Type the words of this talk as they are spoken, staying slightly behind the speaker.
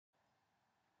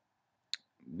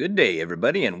Good day,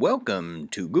 everybody, and welcome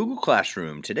to Google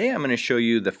Classroom. Today I'm going to show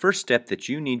you the first step that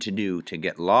you need to do to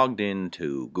get logged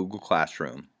into Google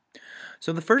Classroom.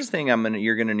 So the first thing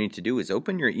you're going to need to do is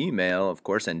open your email, of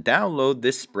course, and download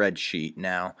this spreadsheet.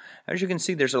 Now, as you can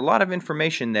see, there's a lot of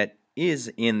information that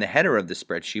is in the header of the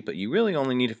spreadsheet, but you really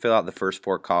only need to fill out the first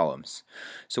 4 columns.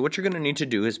 So what you're going to need to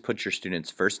do is put your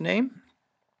student's first name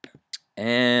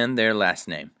and their last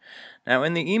name. Now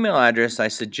in the email address, I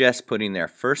suggest putting their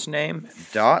first name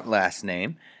dot last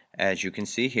name, as you can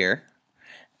see here.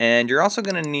 And you're also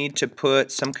going to need to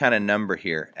put some kind of number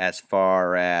here as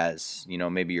far as,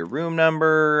 maybe your room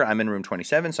number. I'm in room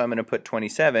 27, so I'm going to put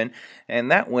 27. And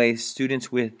that way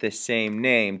students with the same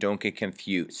name don't get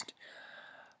confused.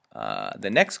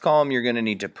 The next column you're going to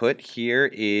need to put here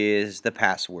is the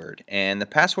password. And the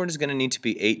password is going to need to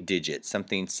be 8 digits.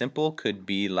 Something simple could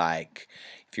be like,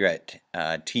 if you're at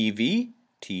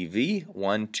TV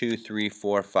 1 2 3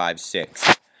 4 5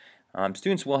 6.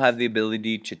 Students will have the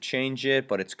ability to change it,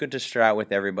 but it's good to start out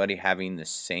with everybody having the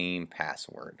same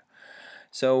password.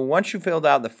 So once you filled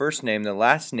out the first name, the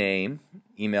last name,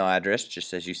 email address,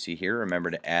 just as you see here,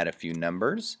 remember to add a few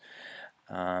numbers,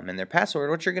 and their password,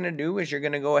 what you're going to do is you're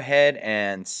going to go ahead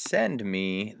and send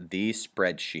me the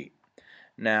spreadsheet.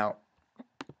 Now,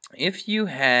 if you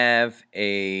have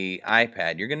a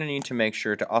iPad, you're going to need to make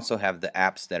sure to also have the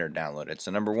apps that are downloaded.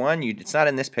 So number one, it's not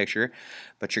in this picture,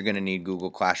 but you're going to need Google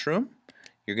Classroom.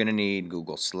 You're going to need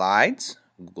Google Slides,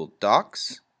 Google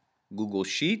Docs, Google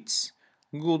Sheets,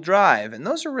 Google Drive, and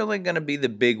those are really going to be the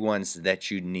big ones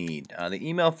that you need. The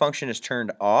email function is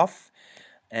turned off,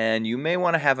 and you may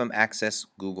want to have them access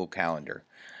Google Calendar.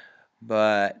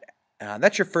 But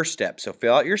that's your first step. So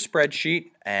fill out your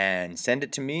spreadsheet and send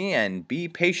it to me, and be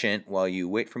patient while you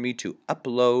wait for me to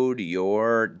upload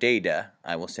your data.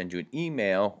 I will send you an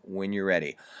email when you're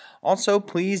ready. Also,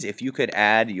 please, if you could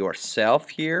add yourself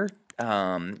here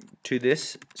to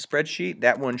this spreadsheet,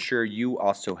 that will ensure you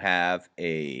also have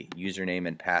a username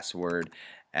and password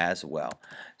as well.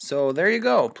 So there you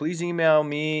go. Please email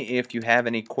me if you have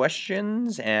any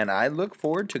questions, and I look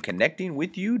forward to connecting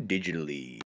with you digitally.